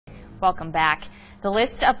Welcome back. The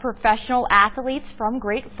list of professional athletes from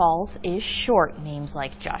Great Falls is short. Names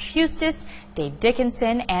like Josh Eustace, Dave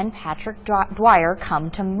Dickinson, and Patrick Dwyer come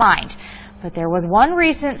to mind. But there was one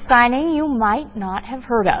recent signing you might not have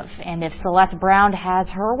heard of. And if Celeste Brown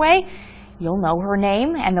has her way, you'll know her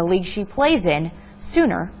name and the league she plays in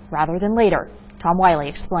sooner rather than later. Tom Wiley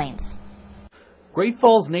explains. Great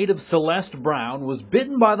Falls native Celeste Brown was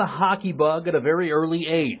bitten by the hockey bug at a very early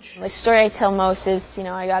age. The story I tell most is,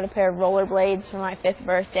 I got a pair of rollerblades for my 5th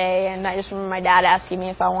birthday, and I just remember my dad asking me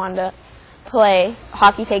if I wanted to play.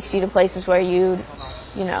 Hockey takes you to places where you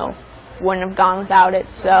wouldn't have gone without it,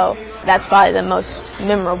 so that's probably the most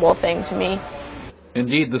memorable thing to me.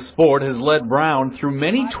 Indeed, the sport has led Brown through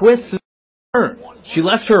many twists and turns. She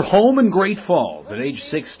left her home in Great Falls at age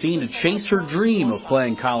 16 to chase her dream of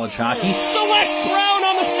playing college hockey. Celeste Brown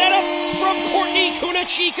on the setup from Courtney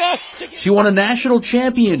Kunachica. She won a national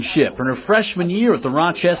championship in her freshman year at the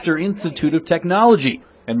Rochester Institute of Technology.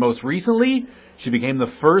 And most recently, she became the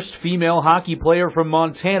first female hockey player from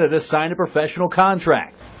Montana to sign a professional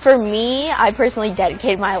contract. For me, I personally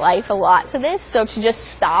dedicated my life a lot to this, so to just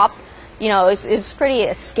stop, it's pretty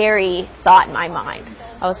a scary thought in my mind.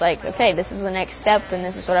 I was like, okay, this is the next step, and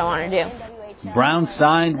this is what I want to do. Brown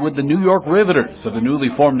signed with the New York Riveters of the newly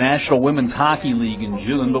formed National Women's Hockey League in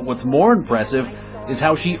June, but what's more impressive is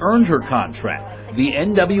how she earned her contract. The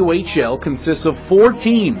NWHL consists of 4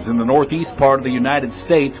 teams in the northeast part of the United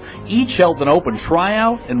States. Each held an open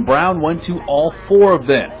tryout, and Brown went to all 4 of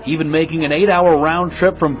them, even making an 8-hour round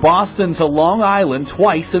trip from Boston to Long Island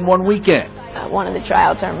twice in one weekend. One of the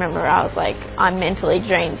tryouts, I remember, I was like, I'm mentally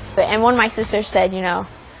drained. And one of my sisters said,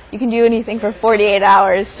 you can do anything for 48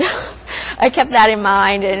 hours. So I kept that in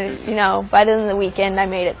mind, and, by the end of the weekend, I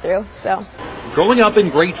made it through. So. Growing up in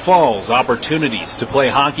Great Falls, opportunities to play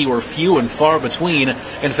hockey were few and far between.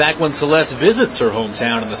 In fact, when Celeste visits her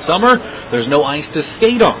hometown in the summer, there's no ice to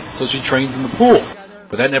skate on, so she trains in the pool.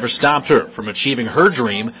 But that never stopped her from achieving her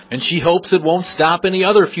dream, and she hopes it won't stop any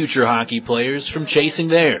other future hockey players from chasing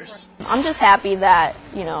theirs. I'm just happy that,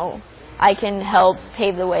 I can help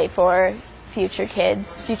pave the way for future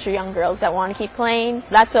kids, future young girls that want to keep playing.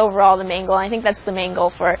 That's overall the main goal. I think that's the main goal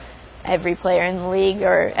for every player in the league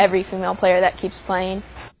or every female player that keeps playing.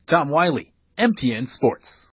 Tom Wiley, MTN Sports.